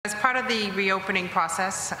part of the reopening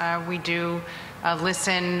process, we do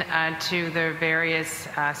listen to the various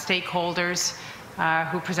stakeholders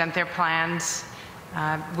who present their plans.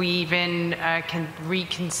 We even can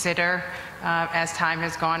reconsider as time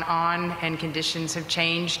has gone on and conditions have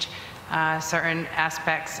changed certain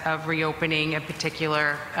aspects of reopening a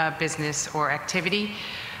particular business or activity.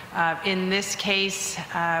 In this case,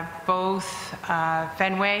 both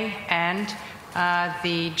Fenway and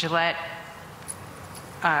the Gillette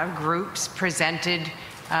groups presented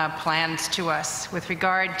plans to us. With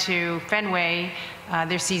regard to Fenway,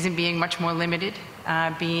 their season being much more limited,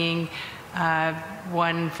 being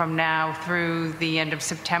one from now through the end of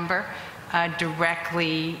September,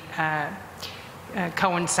 directly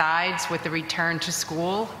coincides with the return to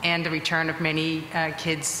school and the return of many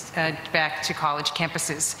kids back to college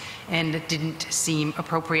campuses, and it didn't seem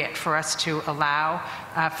appropriate for us to allow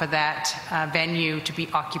for that venue to be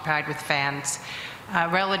occupied with fans.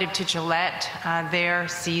 Relative to Gillette, their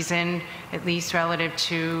season, at least relative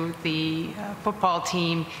to the football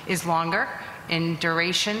team, is longer in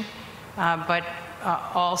duration, but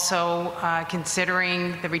also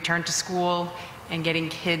considering the return to school and getting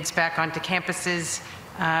kids back onto campuses,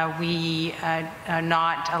 we are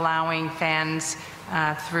not allowing fans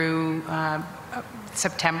through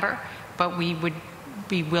September, but we would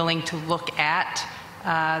be willing to look at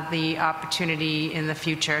the opportunity in the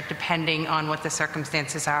future, depending on what the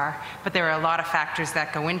circumstances are. But there are a lot of factors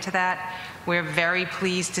that go into that. We're very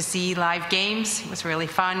pleased to see live games. It was really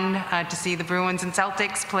fun to see the Bruins and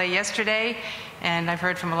Celtics play yesterday, and I've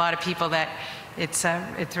heard from a lot of people that it's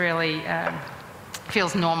really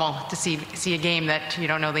feels normal to see a game that you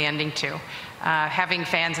don't know the ending to. Having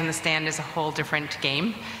fans in the stand is a whole different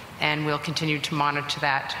game, and we'll continue to monitor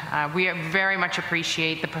that. We very much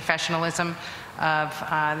appreciate the professionalism of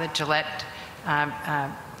the Gillette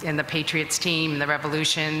and the Patriots team, the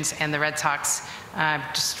Revolutions, and the Red Sox,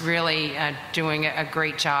 just really doing a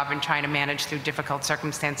great job in trying to manage through difficult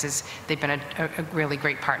circumstances. They've been a really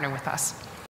great partner with us.